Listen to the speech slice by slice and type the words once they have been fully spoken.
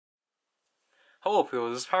Hello people,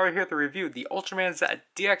 this is Power here to review the Ultraman Z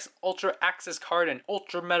DX Ultra Axis card and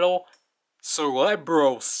Ultra Metal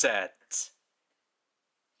Celebro set.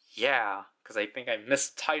 Yeah, because I think I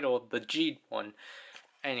mistitled the G one.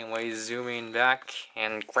 Anyways, zooming back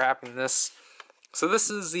and grabbing this. So this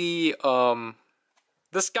is the,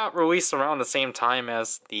 this got released around the same time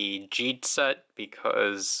as the G set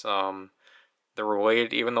because, they're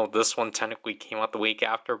related, even though this one technically came out the week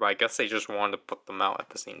after, but I guess they just wanted to put them out at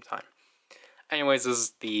the same time.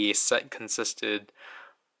 Anyways, the set consisted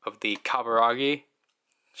of the Kaburagi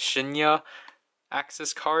Shinya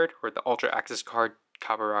Axis card, or the Ultra Axis card,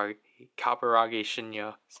 Kaburagi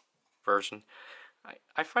Shinya version.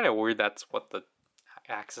 I find it weird that's what the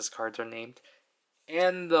Axis cards are named.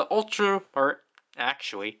 And the Ultra, or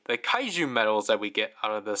actually, the Kaiju medals that we get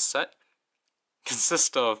out of this set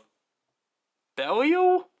consist of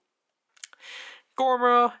Bellio,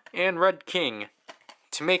 Gormra, and Red King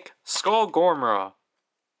to make Skull Gormra.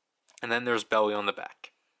 And then there's Belly on the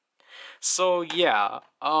back. So yeah,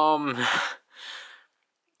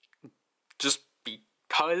 just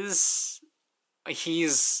because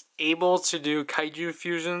he's able to do kaiju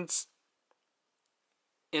fusions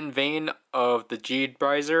in vein of the G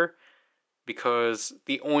Briser, because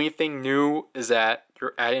the only thing new is that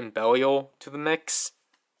you're adding Belial to the mix.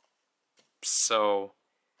 So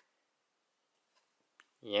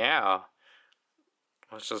yeah,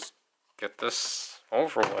 let's just get this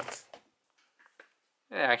over with.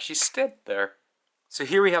 It actually stood there. So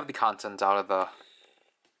here we have the content out of the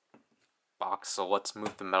box, so let's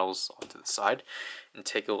move the medals off to the side and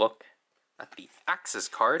take a look at the Axis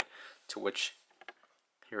card, to which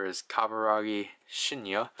here is Kaburagi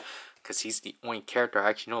Shinya, because he's the only character I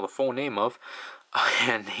actually know the full name of.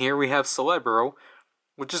 And here we have Celebro,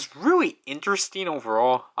 which is really interesting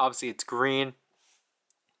overall. Obviously it's green.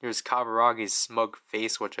 Here's Kaburagi's smug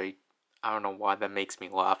face, which I don't know why that makes me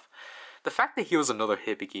laugh. The fact that he was another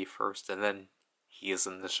Hibiki first and then he is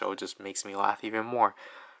in the show just makes me laugh even more.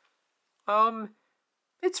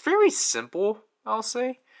 It's very simple, I'll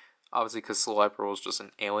say. Obviously because Celebro is just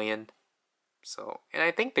an alien. So, and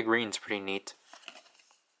I think the green's pretty neat.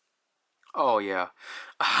 Oh yeah.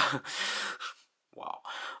 Wow.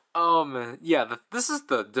 Yeah, this is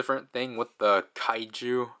the different thing with the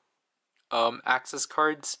Kaiju Axis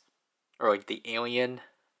cards, or like the alien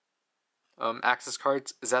Axis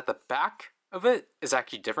cards, is that the back of it is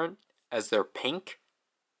actually different, as they're pink.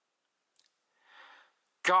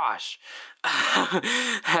 Gosh.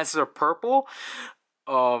 As they're purple.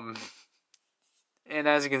 And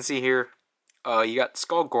as you can see here, you got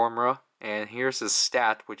Skull Gormra, and here's his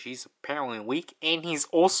stat, which he's apparently weak, and he's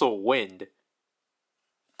also wind.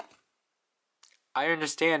 I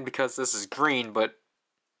understand because this is green, but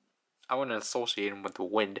I wouldn't associate him with the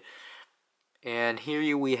wind. And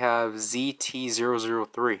here we have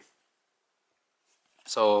ZT003.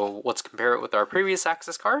 So let's compare it with our previous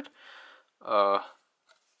Axis card.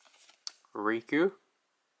 Riku.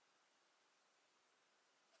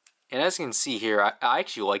 And as you can see here, I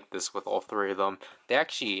actually like this with all three of them. They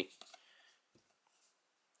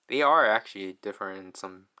are actually different in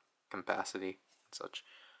some capacity and such.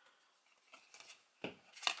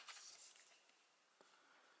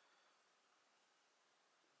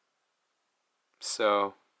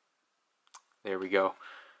 So, there we go.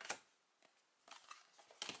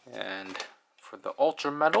 And for the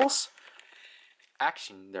Ultra medals,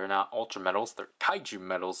 actually they're not Ultra medals, they're Kaiju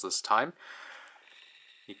medals this time.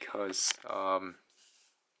 Because,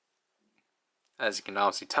 as you can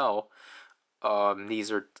obviously tell,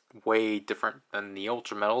 these are way different than the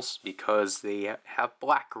Ultra medals because they have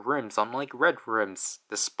black rims, unlike red rims.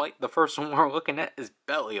 Despite the first one we're looking at is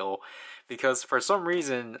Belial, because for some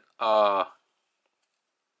reason,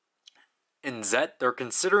 in Z, they're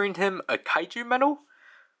considering him a Kaiju medal,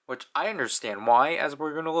 which I understand why, as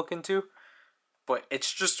we're going to look into, but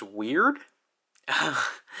it's just weird.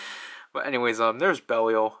 But anyways, there's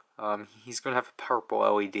Belial. He's going to have a purple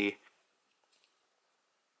LED.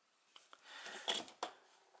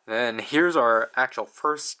 Then here's our actual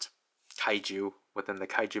first Kaiju within the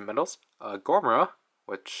Kaiju medals. Gormra,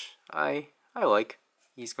 which I like.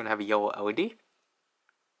 He's going to have a yellow LED.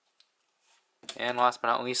 And last but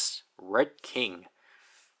not least, Red King.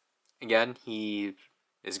 Again, he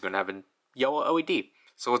is going to have a yellow LED.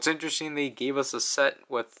 So it's interesting they gave us a set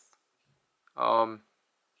with Kaijus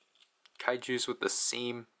with the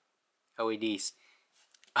same LEDs.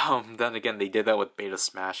 Then again, they did that with Beta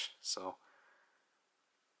Smash, so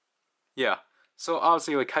yeah. So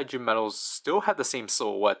obviously, like, Kaiju medals still have the same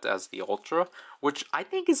silhouette as the Ultra, which I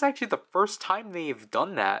think is actually the first time they've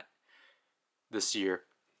done that this year.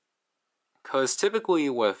 Because typically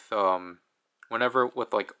with whenever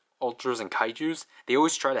with like ultras and kaijus, they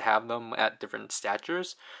always try to have them at different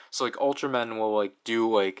statures. So like Ultraman will like do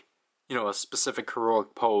like, you know, a specific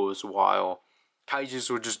heroic pose, while kaijus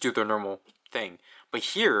will just do their normal thing. But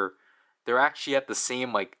here, they're actually at the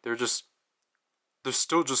same, like they're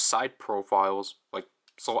still just side profiles. Like,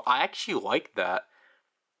 so I actually like that.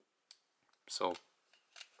 So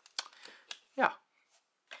yeah.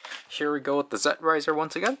 Here we go with the Z-Riser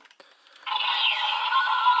once again.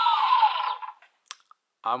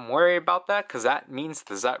 I'm worried about that because that means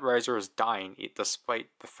the Z-Riser is dying, despite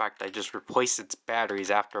the fact I just replaced its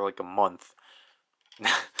batteries after like a month.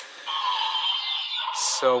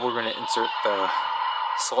 So we're going to insert the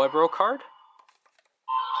Celebro card.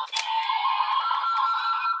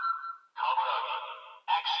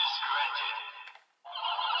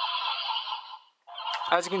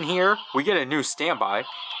 As you can hear, we get a new standby,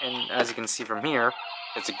 and as you can see from here,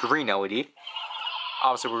 it's a green LED.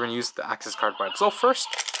 Obviously, we're going to use the access card by itself first.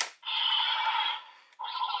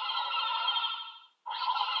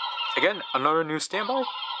 Again, another new standby.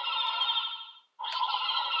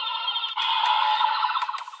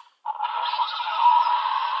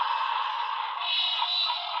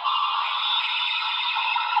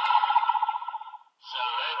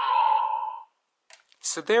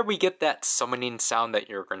 So there we get that summoning sound that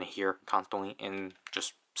you're going to hear constantly in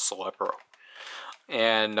just Celebro.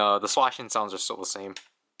 And the slashing sounds are still the same.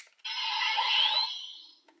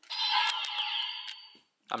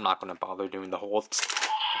 I'm not going to bother doing the holds.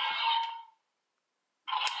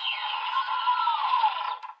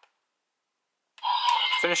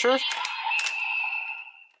 Finisher.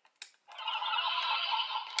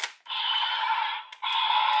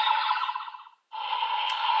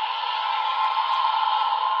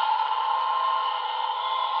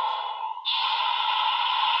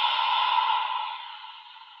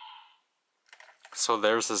 So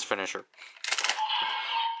there's his finisher.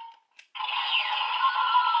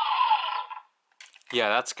 Yeah,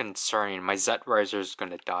 that's concerning. My Z-Riser is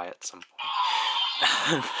gonna die at some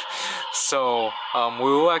point. So, we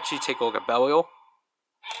will actually take a look at Belial.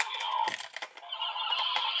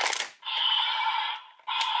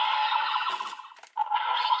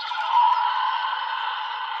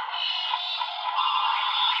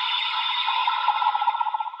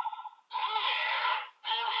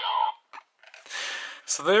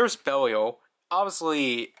 So there's Belial.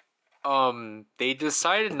 Obviously, they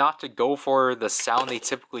decided not to go for the sound they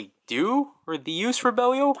typically do, or they use for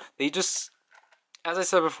Belial. They just, as I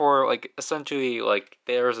said before, like, essentially, like,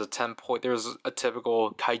 there's a typical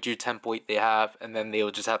kaiju template they have, and then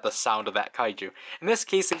they'll just have the sound of that kaiju. In this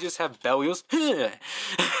case, they just have Belial's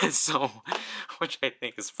so, which I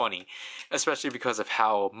think is funny, especially because of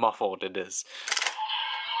how muffled it is.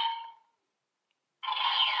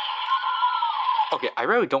 Okay, I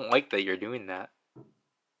really don't like that you're doing that.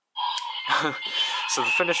 So the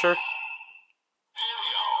finisher.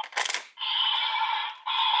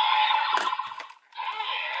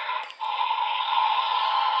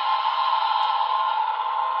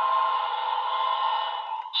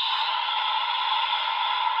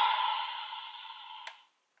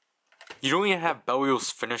 You don't even have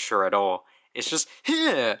Belial's finisher at all. It's just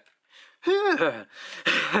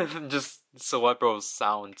just Celebro's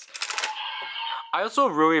sounds. I also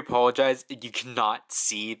really apologize if you cannot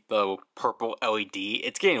see the purple LED.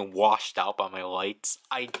 It's getting washed out by my lights.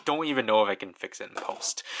 I don't even know if I can fix it in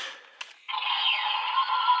post.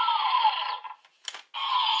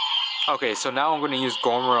 Okay, so now I'm going to use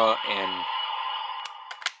Gormara and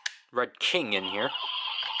Red King in here.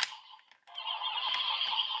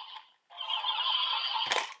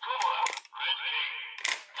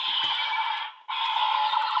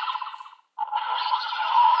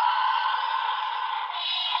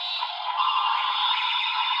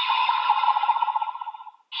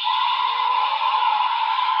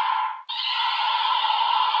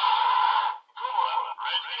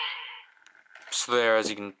 So there, as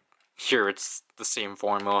you can hear, it's the same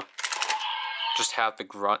formula. Just have the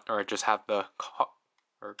grunt, or just have the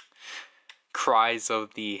cries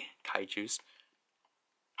of the kaijus.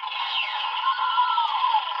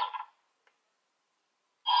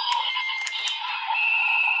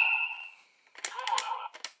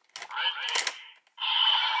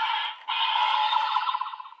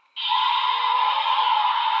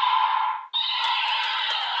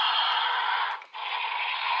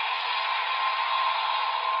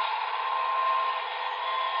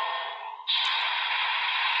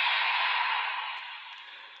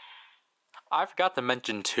 I forgot to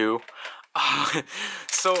mention too.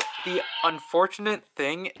 So the unfortunate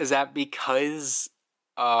thing is that because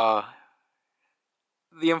the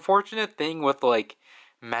unfortunate thing with like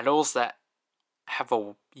medals that have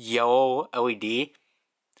a yellow LED,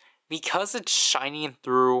 because it's shining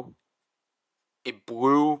through a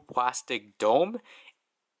blue plastic dome,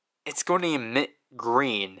 it's going to emit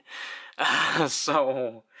green.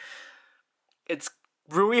 So it's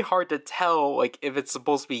really hard to tell like if it's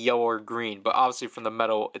supposed to be yellow or green, but obviously from the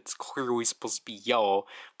metal it's clearly supposed to be yellow,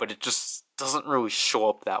 but it just doesn't really show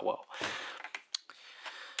up that well.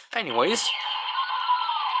 Anyways,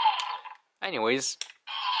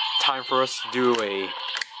 time for us to do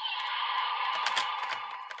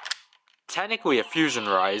technically a fusion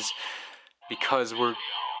rise, because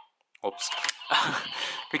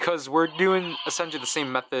because we're doing essentially the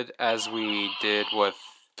same method as we did with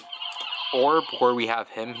Orb, where we have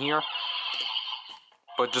him here,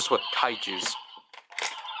 but just with kaijus.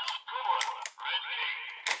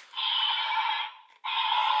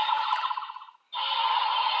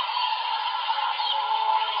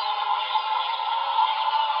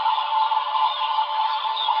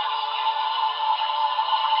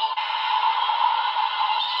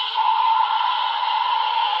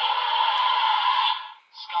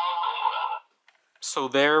 So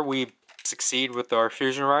there we succeed with our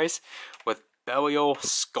fusion rise with Belial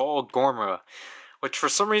Skull Gormra, which for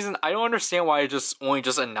some reason I don't understand why it only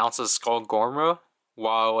just announces Skull Gormra,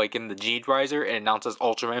 while like in the Geed Riser it announces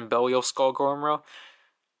Ultraman Belial Skull Gormra.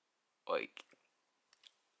 Like,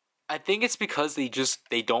 I think it's because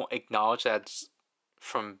they don't acknowledge that it's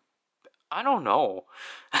from, I don't know,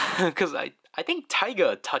 because I think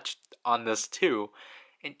Taiga touched on this too,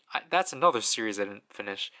 and that's another series I didn't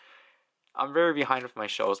finish. I'm very behind with my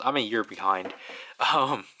shows. I'm a year behind.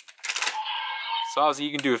 So obviously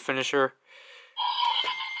you can do a finisher.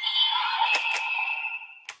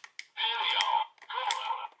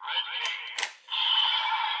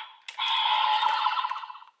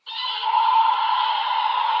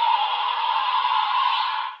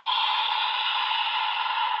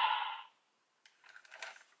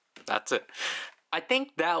 That's it. I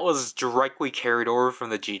think that was directly carried over from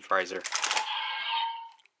the Geed Riser.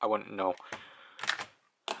 I wouldn't know.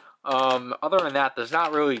 Other than that, there's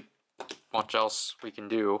not really much else we can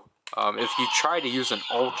do. If you try to use an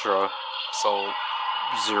Ultra, so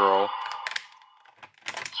 0,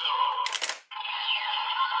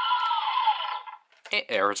 it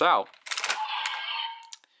airs out.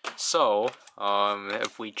 So,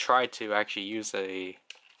 if we try to actually use a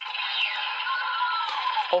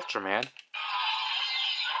Ultraman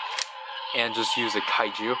and just use a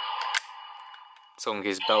Kaiju, so in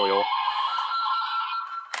case Belial,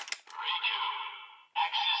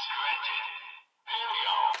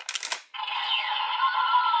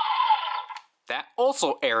 that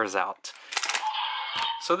also airs out.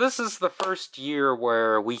 So this is the first year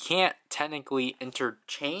where we can't technically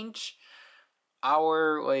interchange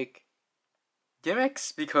our like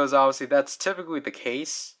gimmicks, because obviously that's typically the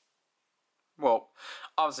case. Well,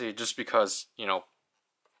 obviously just because, you know,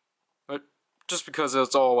 just because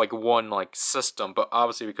it's all like one like system, but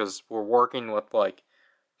obviously because we're working with like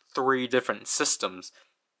 3 different systems,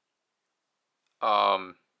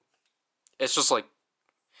 it's just like,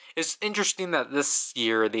 it's interesting that this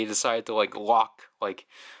year they decided to like lock like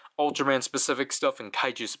Ultraman specific stuff and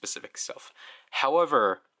Kaiju specific stuff.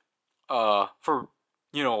 However, for,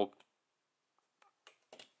 you know,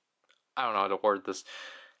 I don't know how to word this.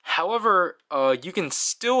 However, you can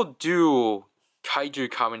still do Kaiju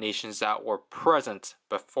combinations that were present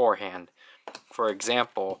beforehand. For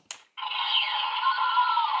example,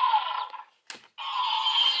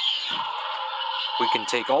 we can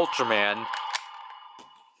take Ultraman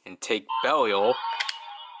and take Belial,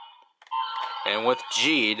 and with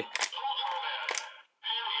Geed,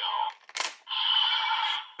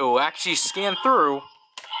 it will actually scan through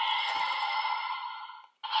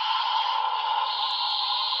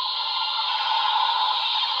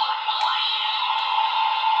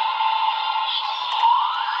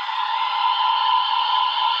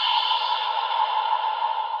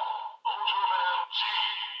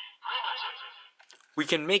we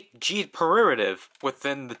can make Geed primitive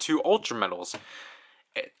within the 2 Ultra Metals.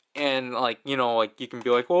 And like, you know, like you can be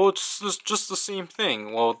like, well, it's just the same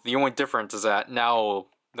thing. Well, the only difference is that now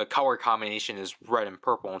the color combination is red and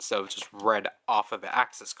purple instead of just red off of the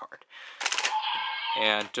Axis card.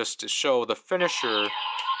 And just to show the finisher,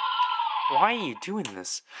 why are you doing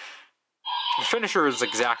this? The finisher is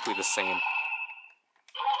exactly the same.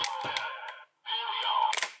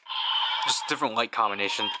 Just different light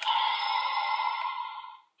combination.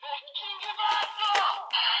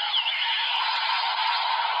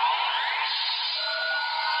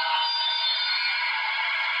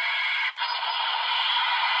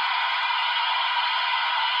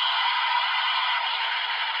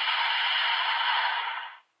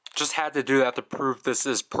 Just had to do that to prove this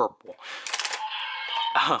is purple.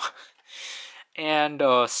 And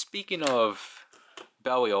speaking of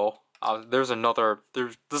Belial, this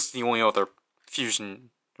is the only other fusion,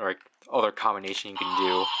 or like, other combination you can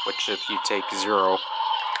do, which if you take 0.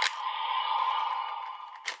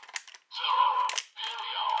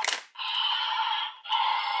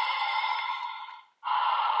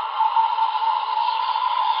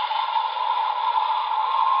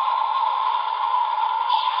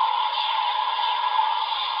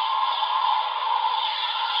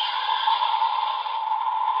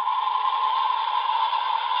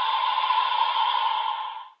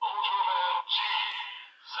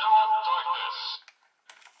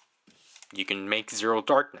 You can make 0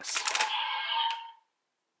 darkness.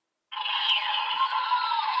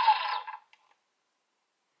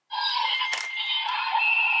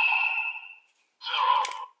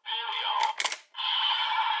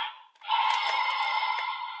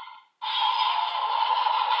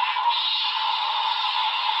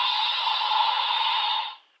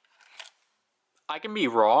 I can be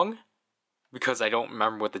wrong, because I don't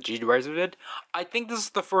remember what the G-Riser did. I think this is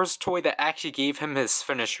the first toy that actually gave him his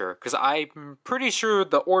finisher, because I'm pretty sure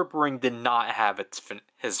the Orb Ring did not have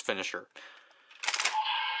his finisher.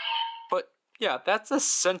 But yeah, that's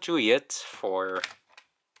essentially it for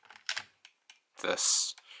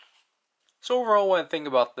this. So overall, what I think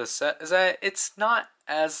about this set is that it's not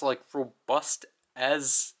as like robust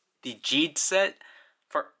as the Jeed set.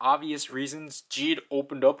 For obvious reasons, Jeed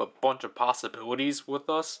opened up a bunch of possibilities with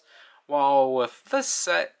us, while with this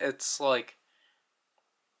set, it's like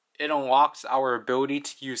it unlocks our ability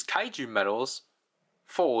to use kaiju medals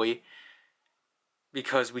fully,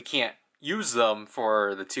 because we can't use them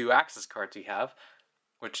for the 2 access cards we have,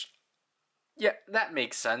 which, yeah, that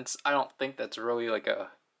makes sense. I don't think that's really like a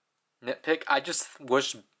nitpick. I just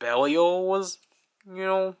wish Belial was,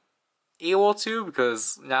 able to,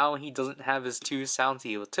 because now he doesn't have his 2 sounds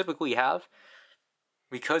he would typically have,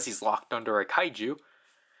 because he's locked under a kaiju.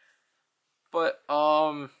 But,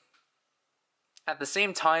 at the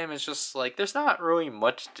same time, it's just like, there's not really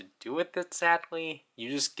much to do with it, sadly. You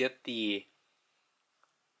just get the,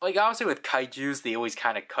 like, obviously with kaijus, they always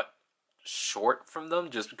kind of cut short from them,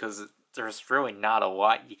 just because there's really not a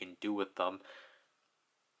lot you can do with them.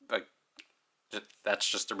 Like, that's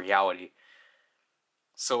just the reality.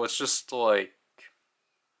 So it's just like,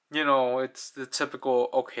 it's the typical,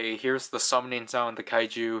 okay, here's the summoning sound of the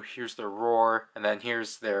kaiju, here's their roar, and then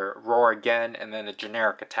here's their roar again, and then a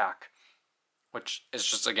generic attack. Which is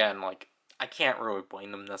just, again, like, I can't really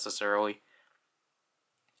blame them necessarily.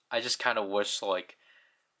 I just kind of wish, like,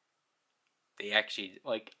 they actually,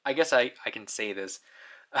 like, I guess I can say this.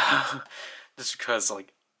 Just because,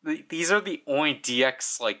 like, these are the only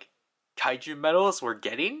DX, like, kaiju medals we're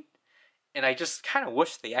getting. And I just kind of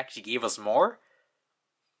wish they actually gave us more.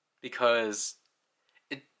 Because,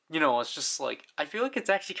 it's just like, I feel like it's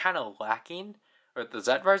actually kind of lacking. Or the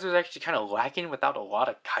Z-Riser is actually kind of lacking without a lot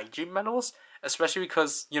of kaiju medals. Especially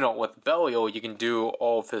because, with Belial, you can do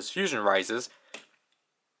all of his fusion rises.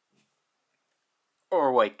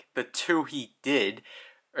 Or, like, the 2 he did,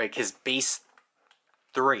 like, his base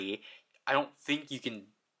 3, I don't think you can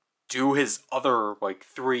do his other, like,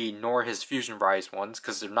 3, nor his fusion rise ones,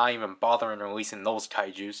 because they're not even bothering releasing those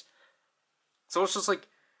kaijus. So it's just like,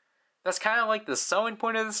 that's kind of like the selling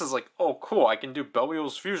point of this is like, oh cool, I can do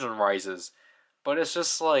Belial's fusion rises. But it's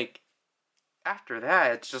just like, after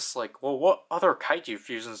that, it's just like, well, what other kaiju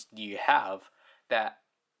fusions do you have that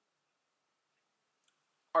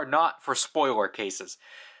are not for spoiler cases?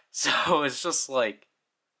 So it's just like,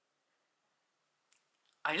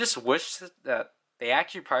 I just wish that they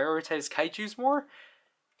actually prioritize kaijus more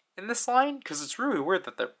in this line, because it's really weird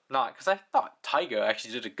that they're not, because I thought Taiga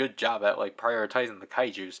actually did a good job at, like, prioritizing the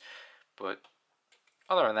kaijus. But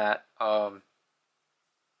other than that,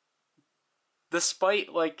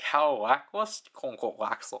 despite, like, how lackluster, quote-unquote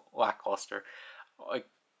lackluster, like,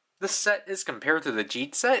 this set is compared to the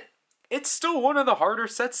Jeet set, it's still one of the harder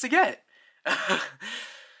sets to get.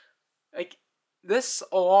 Like, this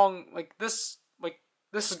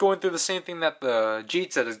is going through the same thing that the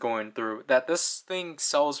Jeet set is going through, that this thing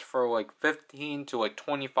sells for, like, $15 to, like,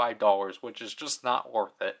 $25, which is just not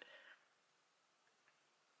worth it.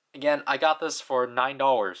 Again, I got this for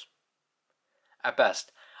 $9 at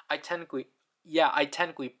best. I technically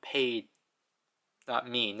paid, not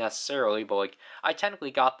me necessarily, but, like, I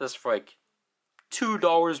technically got this for, like,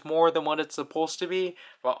 $2 more than what it's supposed to be.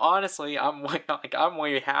 But honestly, I'm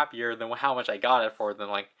way happier than how much I got it for than,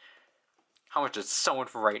 like, how much it's selling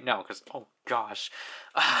for right now. Because, oh gosh.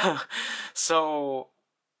 So,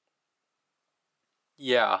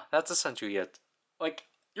 yeah, that's essentially it. Like,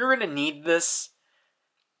 you're gonna need this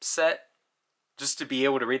set just to be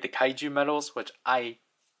able to read the kaiju medals, which I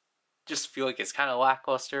just feel like it's kind of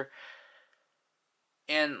lackluster.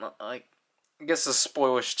 And like, I guess the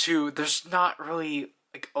spoilers too. There's not really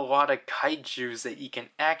like a lot of kaiju's that you can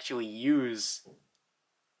actually use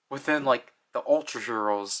within like the Ultra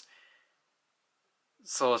Heroes.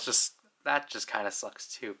 So it's just that just kind of sucks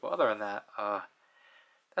too. But other than that,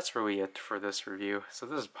 that's really it for this review. So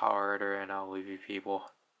this is PowerRider, and I'll leave you people.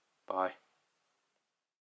 Bye.